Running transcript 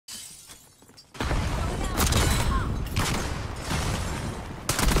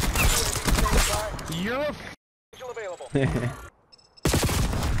You're available. UAV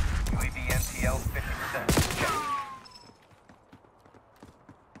NTL 50%.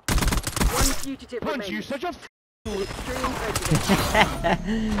 One fugitive Punch remains. you, such a Extreme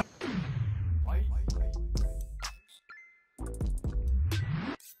prejudice.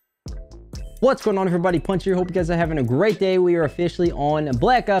 What's going on, everybody? Punch here. Hope you guys are having a great day. We are officially on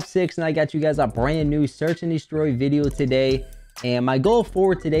Black Ops 6 and I got you guys a brand new search and destroy video today. And my goal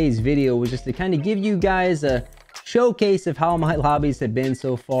for today's video was just to kind of give you guys a showcase of how my lobbies have been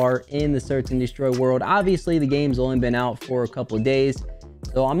so far in the search and destroy world. Obviously the game's only been out for a couple of days,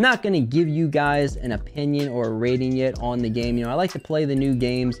 so I'm not going to give you guys an opinion or a rating yet on the game. You know, I like to play the new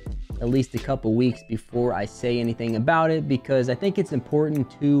games at least a couple weeks before I say anything about it, because I think it's important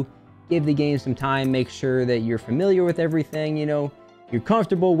to give the game some time, make sure that you're familiar with everything, you know, you're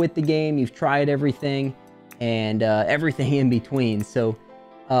comfortable with the game, you've tried everything, and everything in between. So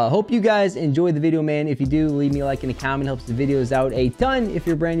hope you guys enjoyed the video, man. If you do, leave me a like and a comment. It helps the videos out a ton. If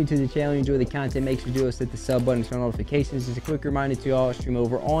you're brand new to the channel and enjoy the content, make sure to hit the sub button, turn on notifications. Just a quick reminder to y'all, stream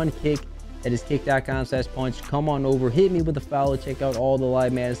over on Kick. That is kick.com/punch. Come on over, hit me with a follow, check out all the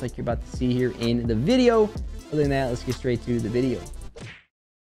live madness like you're about to see here in the video. Other than that, let's get straight to the video.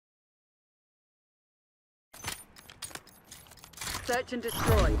 Search and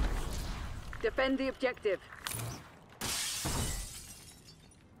destroy. Defend the objective.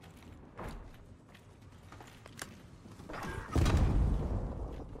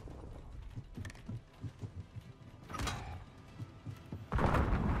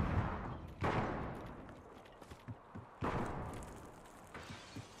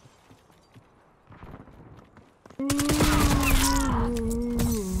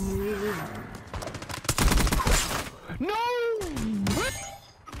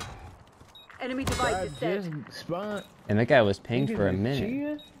 Enemy device is set. And that guy was pinged for a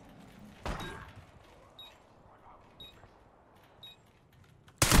minute.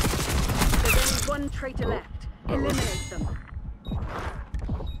 There's only one traitor left. Eliminate them.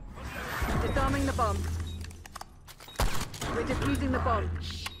 Disarming the bomb. We're defusing the bomb.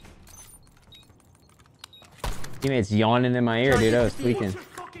 Teammates yawning in my ear, dude. I was tweaking.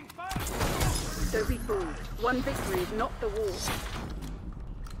 Don't be fooled. One victory is not the war.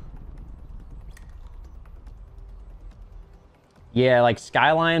 Yeah, like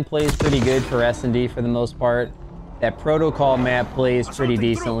Skyline plays pretty good for S&D for the most part. That Protocol map plays pretty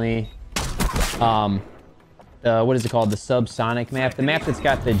decently. What is it called? The subsonic map. The map that's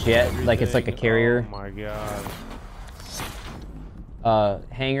got the jet, like it's like a carrier. Oh my god.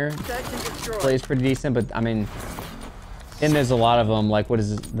 Hangar plays pretty decent, but I mean, then there's a lot of them. Like, what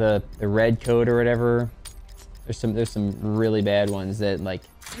is it, the red code or whatever? There's some really bad ones that, like,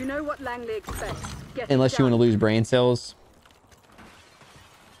 you know what Langley expects. Unless you want to lose brain cells,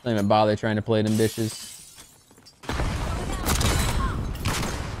 don't even bother trying to play them bitches.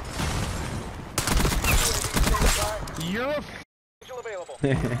 You're available.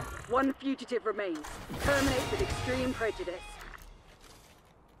 One fugitive remains. Terminate with extreme prejudice.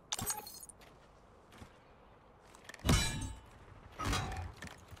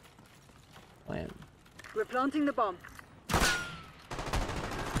 Plant. We're planting the bomb.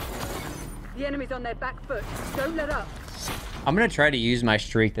 The enemy's on their back foot. Don't let up. I'm gonna try to use my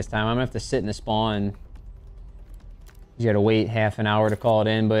streak this time. I'm gonna have to sit in the spawn. You gotta wait half an hour to call it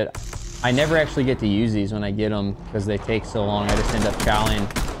in, but I never actually get to use these when I get them because they take so long. I just end up chowing.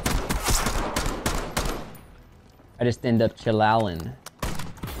 I just end up chillalin'.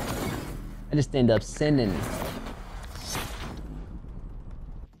 I just end up sending.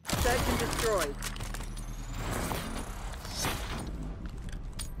 Search and destroy.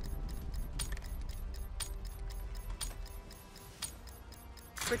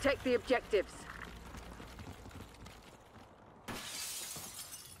 Protect the objectives.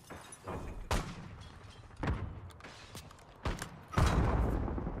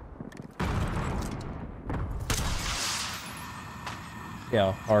 See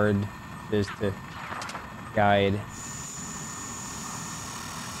how hard it is to guide.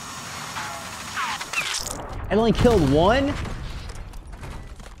 I only killed one?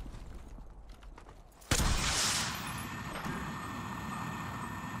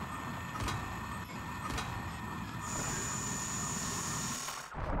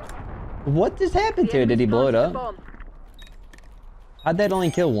 What just happened to it? Did he blow it up? How'd that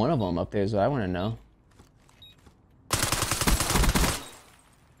only kill one of them up there is what I want to know.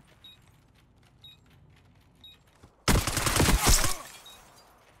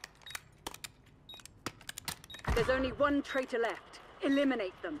 There's only one traitor left.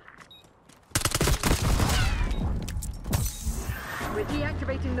 Eliminate them. We're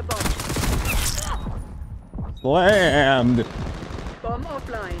deactivating the bomb. Slammed. Bomb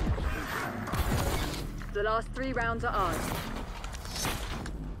offline. The last 3 rounds are ours.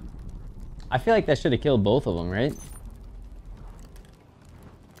 I feel like that should have killed both of them, right?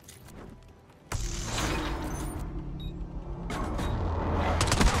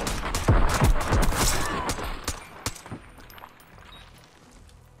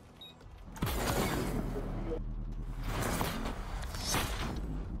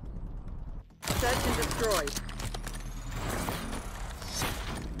 Search and destroy.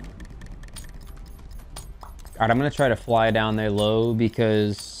 Alright, I'm gonna try to fly down there low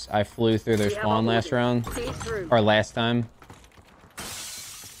because I flew through their We have spawn our last orders. round. See it through. Or last time.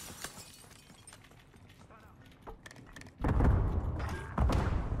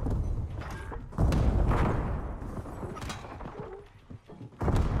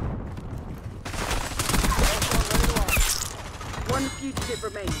 One fugitive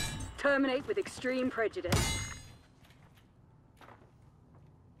remains. Terminate with extreme prejudice.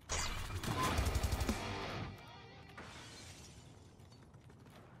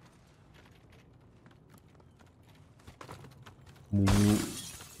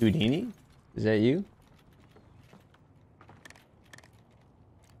 Houdini? Is that you?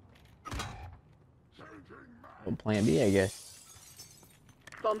 Oh, plan B, I guess.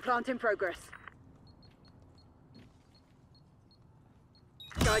 Bomb plant in progress.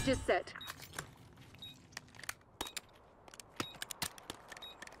 Charges set.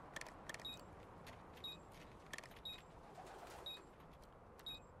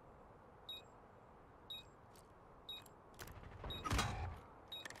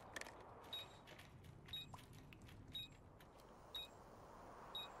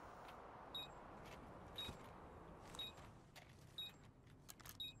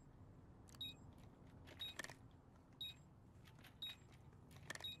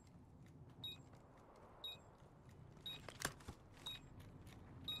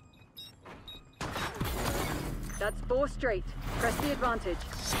 That's 4 straight. Press the advantage.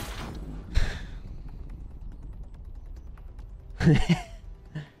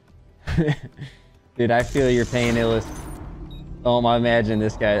 Dude, I feel your pain, Illis. Oh, I imagine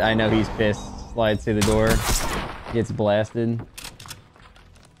this guy. I know he's pissed. Slides through the door. Gets blasted.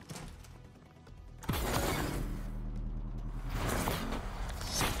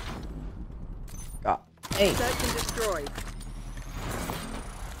 Ah, hey. Search and destroy.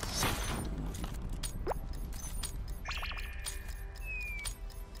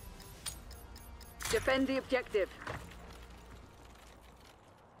 Defend the objective.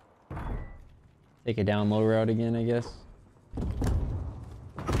 Take a down low route again, I guess.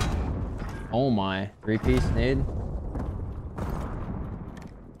 Oh my. 3-piece nade.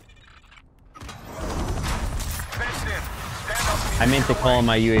 Fenced in. Stand up. I meant to call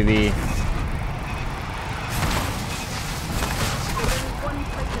my UAV. Only 1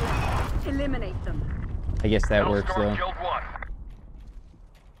 player left. Eliminate them. I guess that works Hellstorm though. killed one.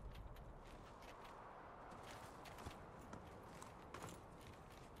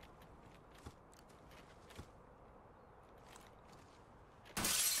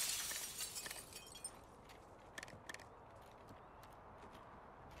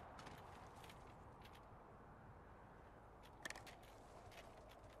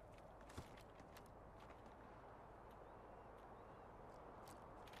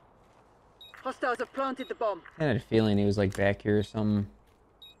 Hostiles have planted the bomb. I had a feeling he was like back here or something.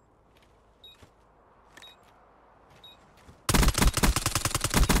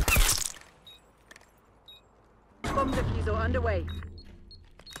 Bomb defusal underway.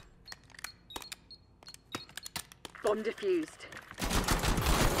 Bomb defused.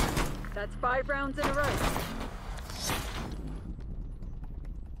 That's 5 rounds in a row.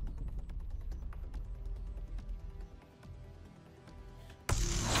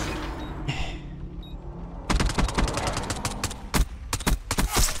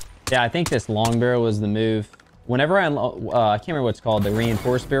 Yeah, I think this long barrel was the move. Whenever I can't remember what it's called, the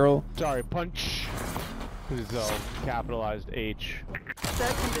reinforced barrel. Sorry, punch. This is capitalized H.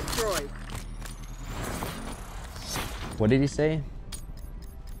 Search and destroy. What did he say?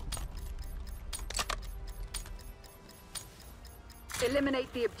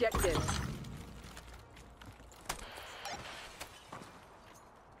 Eliminate the objective.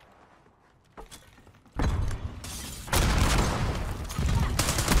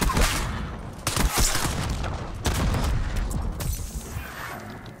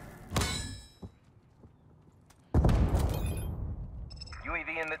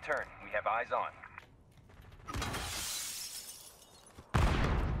 UAV in the turn. We have eyes on.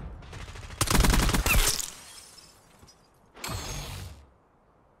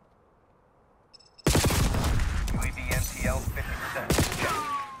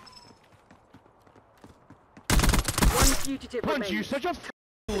 fugitive Punch remains. you, such a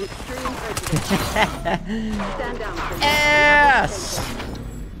Extreme prejudice. Stand down. Please. Yes!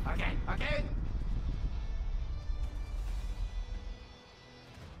 Okay, okay.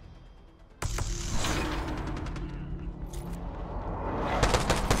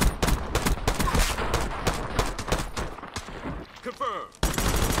 Confirm.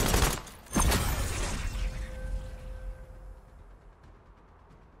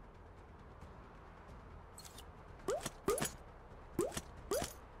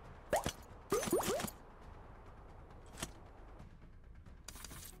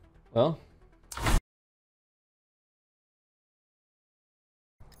 Well,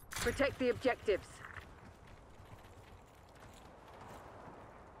 Protect the objectives.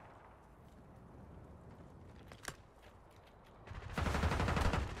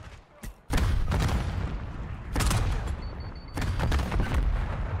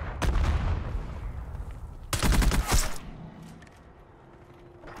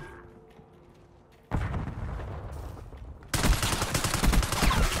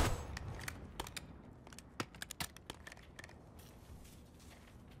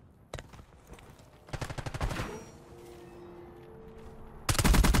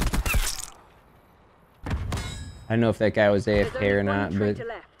 I don't know if that guy was There's AFK only or one not, but traitor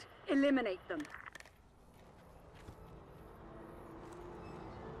left. Eliminate them.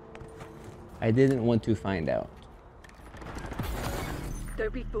 I didn't want to find out.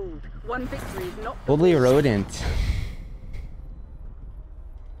 Don't be fooled. One victory is not the Holy full. rodent.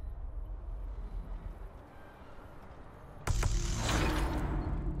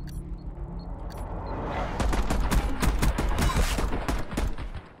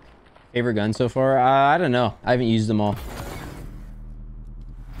 Favorite gun so far? I don't know. I haven't used them all.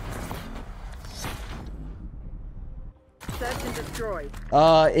 Search and destroy.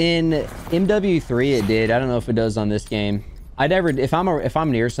 In MW3 it did. I don't know if it does on this game. I never, if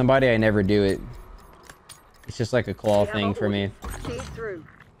I'm near somebody, I never do it. It's just like a claw We have thing our for me. orders. See it through.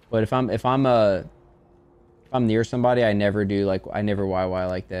 But if I'm near somebody, I never do, like, I never YY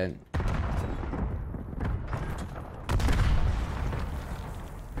like that.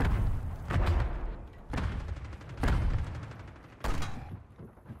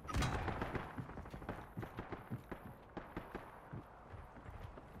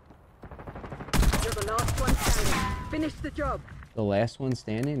 You're the last one standing. Finish the job. The last one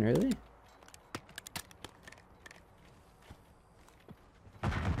standing, really?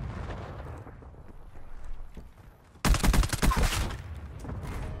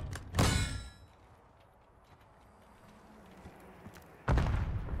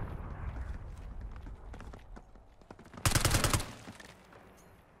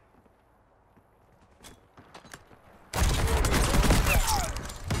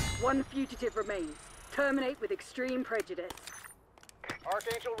 One fugitive remains. Terminate with extreme prejudice.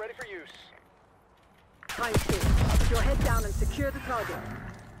 Archangel ready for use. Time shift. Put your head down and secure the target.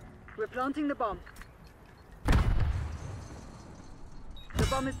 We're planting the bomb. The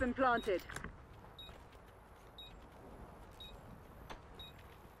bomb has been planted.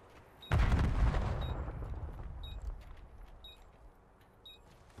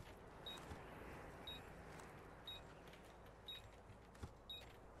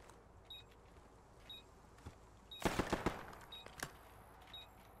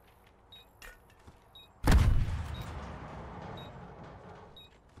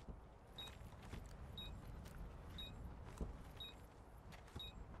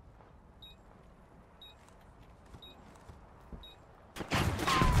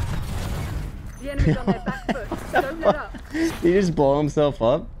 The enemy's on their back foot. Don't let up. Did he just blow himself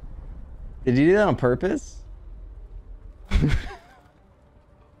up? Did you do that on purpose?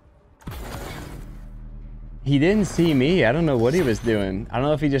 He didn't see me. I don't know what he was doing. I don't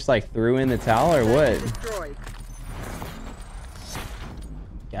know if he just like threw in the towel or what. Destroyed.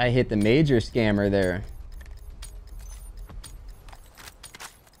 Guy hit the major scammer there.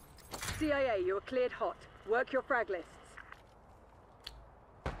 CIA, you're cleared hot. Work your frag lists.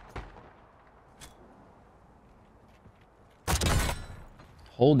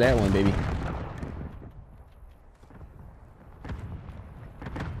 Hold that one, baby.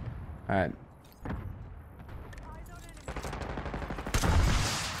 All right.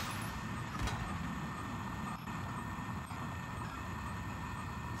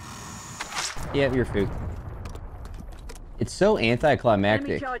 Yep, you're food. It's so Enemy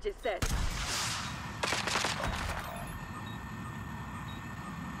anticlimactic. charge is set.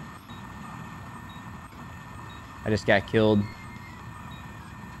 I just got killed.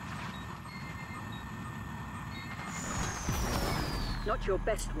 Not your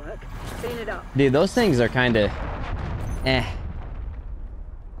best work. Clean it up. Dude, those things are kind of Eh.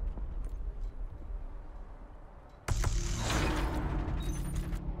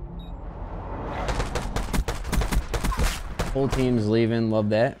 Whole team's leaving. Love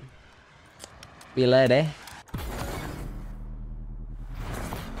that. Be led, eh?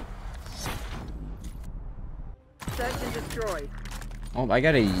 Search and destroy. Oh, I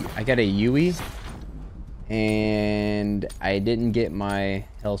got a Yui, and I didn't get my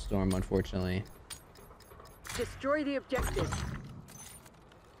Hellstorm, unfortunately. Destroy the objective.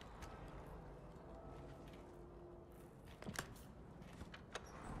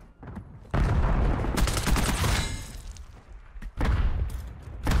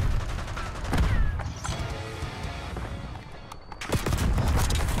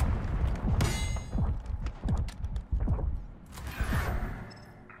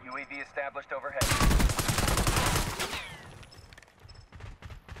 UAV established overhead.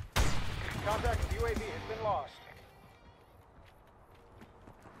 Contact with UAV has been lost.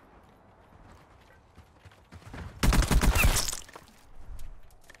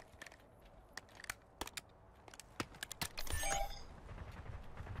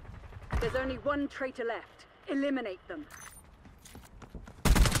 There's only one traitor left. Eliminate them.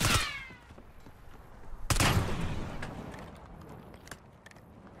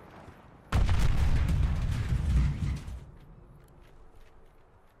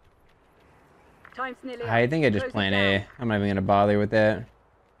 Time's nearly up. I think I just Close it plan down. A. I'm not even gonna bother with that.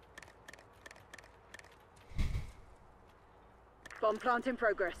 Bomb plant in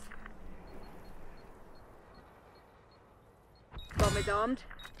progress. Bomb is armed.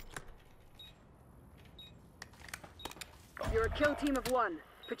 You're a kill team of one.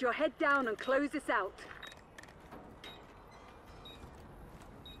 Put your head down and close this out.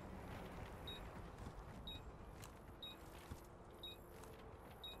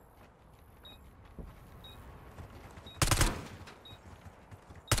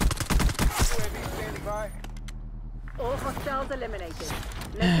 UAV standing by. All hostiles eliminated.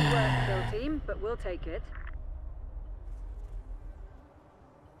 Messy work, kill team, but we'll take it.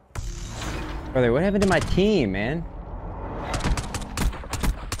 Brother, what happened to my team, man?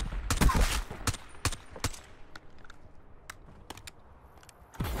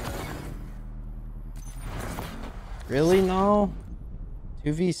 Really? No?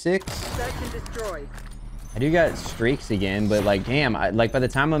 2v6? Search and destroy. I do got streaks again, but like, damn, like by the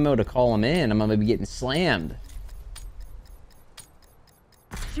time I'm able to call them in, I'm gonna be getting slammed.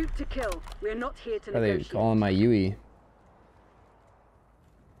 Shoot to kill. We're not here to Are they negotiate. calling my Yui?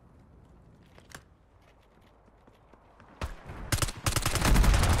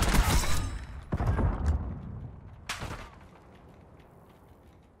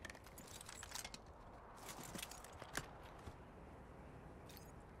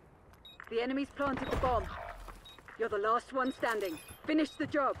 The enemy's planted the bomb. You're the last one standing. Finish the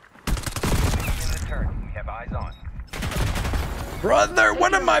job. In the turn. We have eyes on. Brother,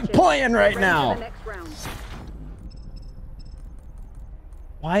 what am I playing right Ready for now? the next round.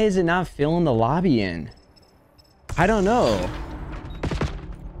 Why is it not filling the lobby in? I don't know.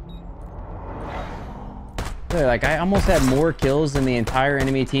 Dude, like, I almost had more kills than the entire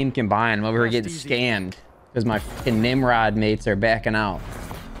enemy team combined. I'm over here getting scammed because my fucking Nimrod mates are backing out.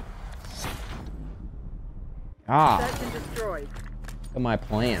 Ah, Search and destroy. look at my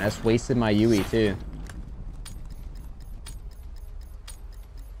plan. I just wasted my Yui too.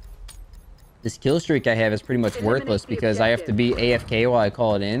 This kill streak I have is pretty much worthless because I have to be AFK while I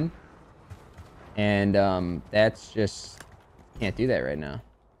call it in. And that's just, can't do that right now.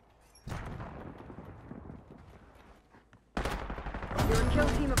 You're a kill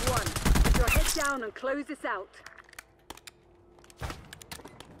team of one. Put your head down and close this out.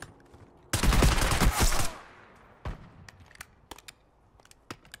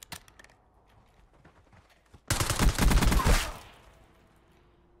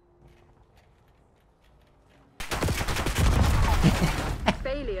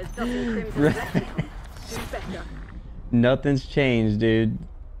 Failures doesn't crimson lexicon. Do better. Nothing's changed, dude.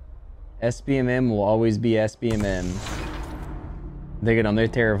 SBMM will always be SBMM. Look at them, they're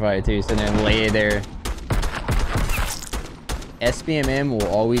terrified too, so they're lay there. SBMM will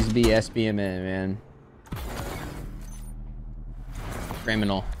always be SBMM, man.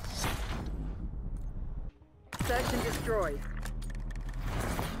 Criminal. Search and destroy.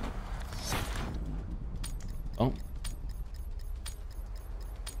 Oh,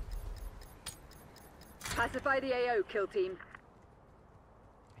 Pacify the AO, kill team.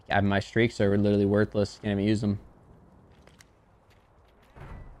 my streaks are literally worthless. Can't even use them.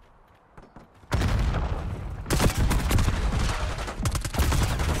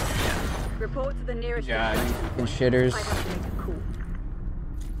 Report to the nearest. Yeah, you can shitters. I have to make a call.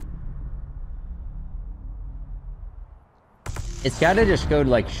 It's gotta just go to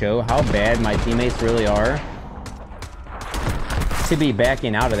like show how bad my teammates really are to be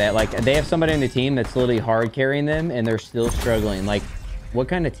backing out of that. Like, they have somebody on the team that's literally hard carrying them and they're still struggling. Like, what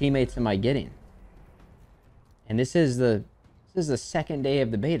kind of teammates am I getting? And this is the second day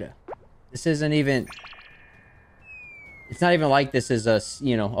of the beta. This isn't even, it's not even like this is a,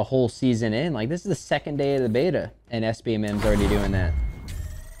 you know, a whole season in. Like, this is the second day of the beta and SBMM's already doing that.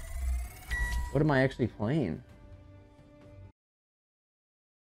 What am I actually playing?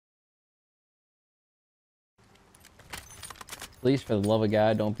 Please, for the love of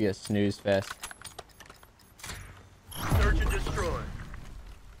God, don't be a snooze fest. Search and destroy.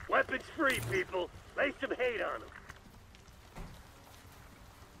 Weapons free, people. Lay some hate on them.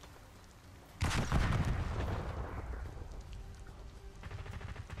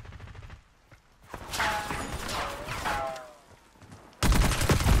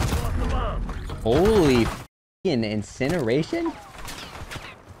 Off the bomb. Holy f***ing incineration?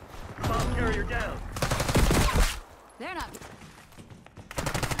 Bomb carrier down. They're not.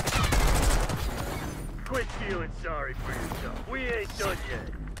 Quit feeling sorry for yourself. We ain't done yet.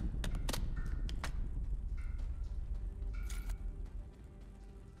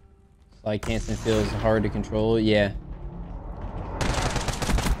 Like Hanson feels hard to control. Yeah.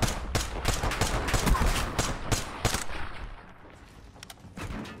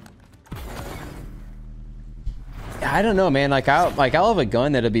 I don't know, man. Like I'll have a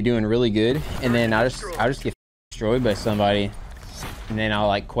gun that'll be doing really good, and then I'll just get destroyed by somebody, and then I'll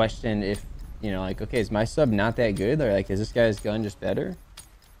like question if, you know, like, okay, is my sub not that good, or like, is this guy's gun just better?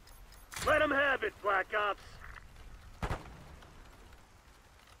 Let them have it, Black Ops.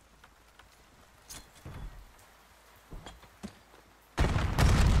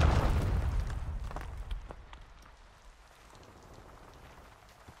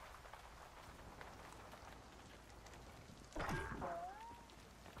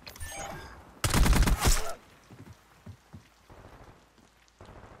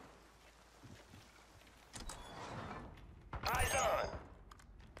 Eyes on.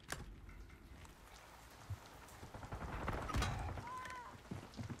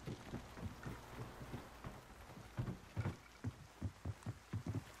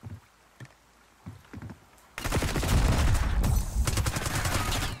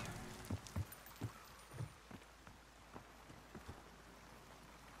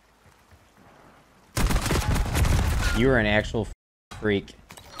 You are an actual freak.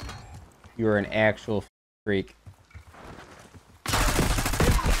 You are an actual freak.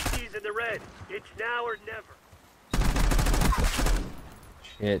 MC's in the red. It's now or never.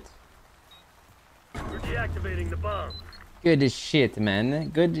 Shit. We're deactivating the bomb. Good as shit, man.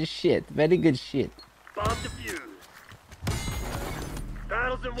 Good as shit. Very good shit. Bomb defused.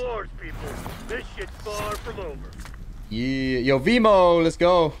 Battles and wars, people. This shit's far from over. Yeah. Yo, Vimo, let's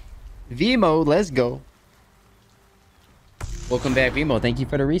go. Vimo, let's go. Welcome back, Vimo. Thank you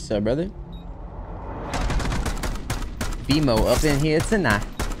for the resub, brother. Vimo up in here tonight.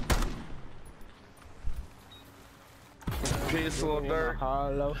 Peace, little dirt.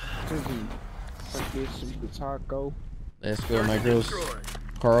 Hollow. Get some taco. Let's go. My girl's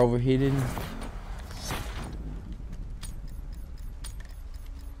car overheated.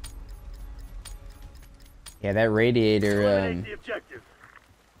 Yeah, that radiator. Eliminate the objective.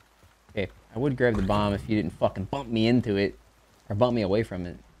 Okay, I would grab the bomb if you didn't fucking bump me into it or bump me away from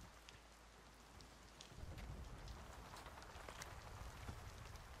it.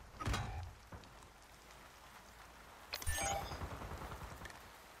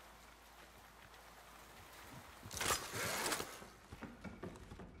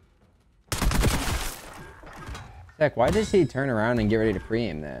 Zach, why does he turn around and get ready to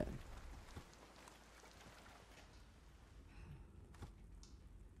pre-aim that?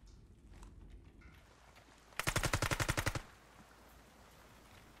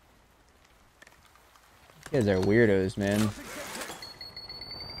 You guys are weirdos, man.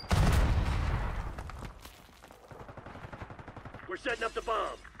 We're setting up the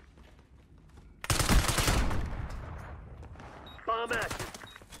bomb. Bomb active.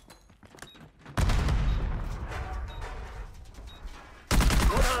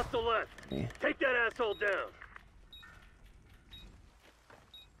 One hostile left. Yeah. Take that asshole down.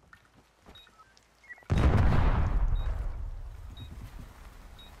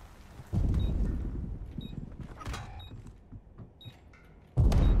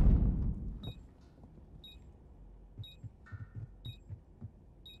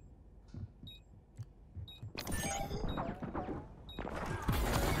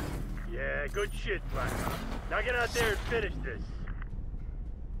 Yeah, Good shit, Black Ops. Now get out there and finish this.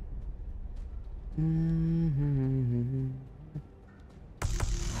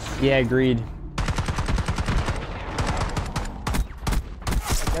 Yeah, agreed.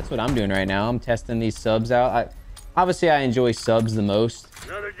 That's what I'm doing right now. I'm testing these subs out. Obviously, I enjoy subs the most.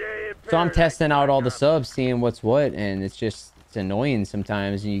 Another day in So I'm paradise, testing out all the Black Ops. subs, seeing what's what, and it's annoying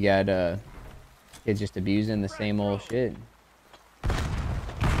sometimes. You got kids just abusing the same old shit.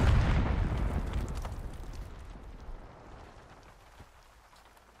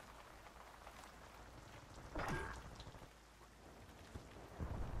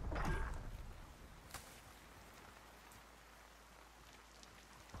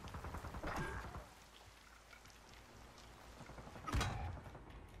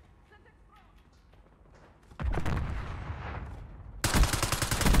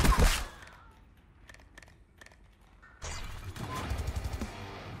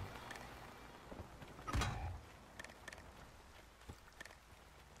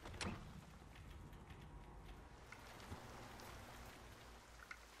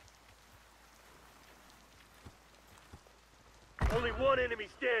 Only one enemy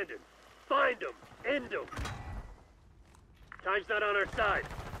standing. Find him. End him. Time's not on our side.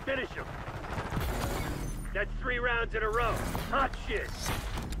 Finish him. That's 3 rounds in a row. Hot shit.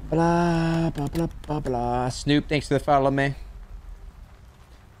 Blah, blah, blah, blah, blah. Snoop, thanks for the follow, man.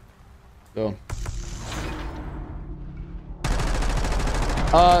 Go.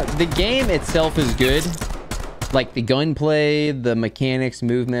 The game itself is good. Like, the gunplay, the mechanics,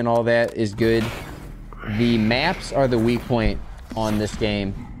 movement, all that is good. The maps are the weak point on this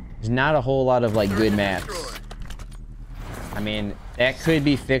game. There's not a whole lot of, like, good maps. I mean, that could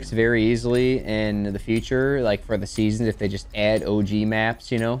be fixed very easily in the future, like, for the seasons, if they just add OG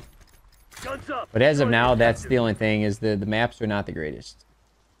maps, you know? Guns up. But as of Destroy now, the that's objective. the only thing, is the maps are not the greatest.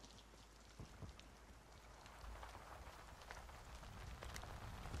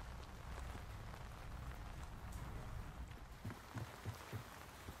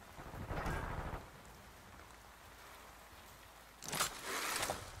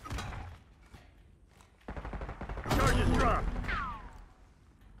 Charges dropped.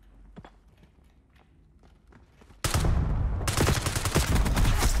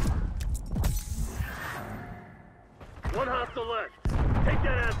 One hostile left. Take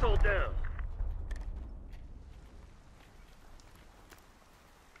that asshole down.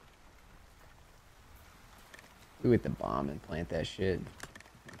 We with the bomb and plant that shit.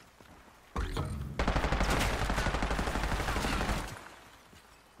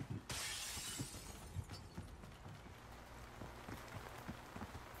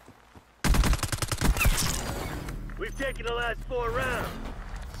 We've taken the last 4 rounds.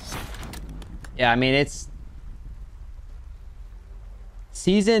 Yeah, I mean, it's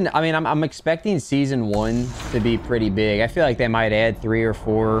season. I mean, I'm expecting season 1 to be pretty big. I feel like they might add 3 or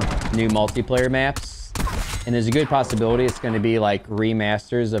 4 new multiplayer maps, and there's a good possibility it's going to be like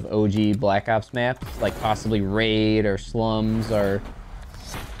remasters of OG Black Ops maps, like possibly Raid or Slums or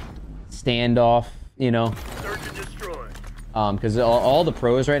Standoff, you know. Search and destroy. Because all the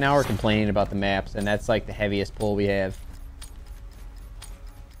pros right now are complaining about the maps, and that's like the heaviest pull we have.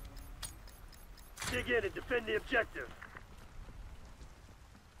 Dig in and defend the objective.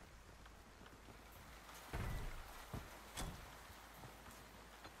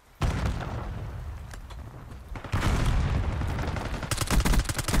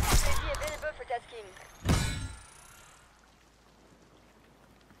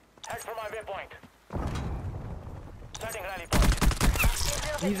 Head for my waypoint. Setting rally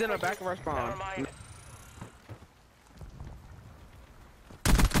point. He's in the back of our Never spawn. mind.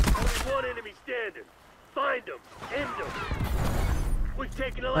 Only one enemy standing. Find him. End him. We've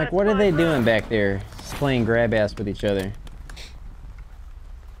taken the last Like, what are 5 they doing rounds. back there? Playing grab ass with each other.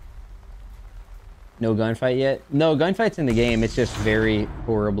 No gunfight yet? No, gunfights in the game. It's just very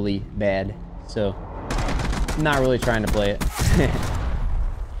horribly bad. So, not really trying to play it.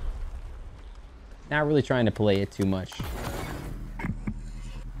 Not really trying to play it too much.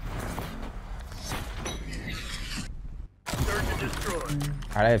 Search and destroy.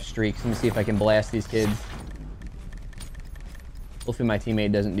 Alright, I have streaks. Let me see if I can blast these kids. Hopefully my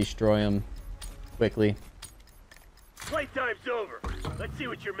teammate doesn't destroy them quickly. Playtime's over. Let's see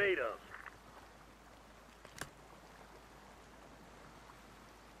what you're made of.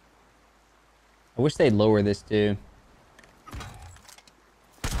 I wish they'd lower this too.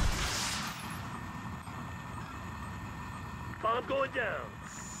 Bomb going down.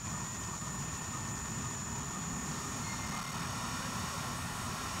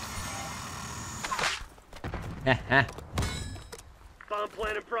 Haha. Bomb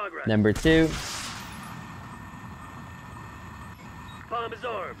Plan in progress. Number 2. Bomb is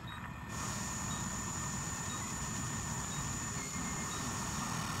armed.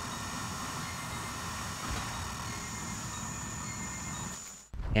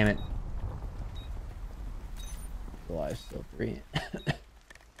 Damn it. Alive, still 3.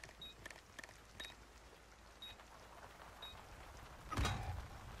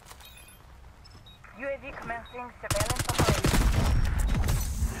 UAV commencing surveillance operation.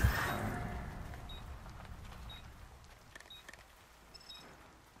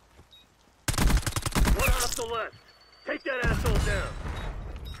 One off the left. Take that asshole down.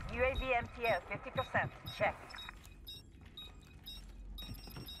 UAV MTL 50%. Check.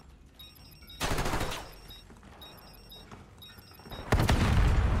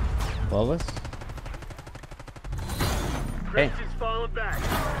 Above us? Hey. Christian's falling back.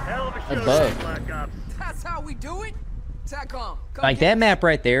 Hell of a show Above. today, Black Ops. That's how we do it. TACOM. Like, that map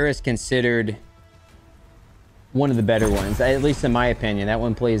right there is considered one of the better ones, at least in my opinion. That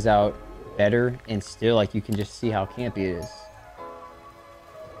one plays out better, and still, like, you can just see how campy it is.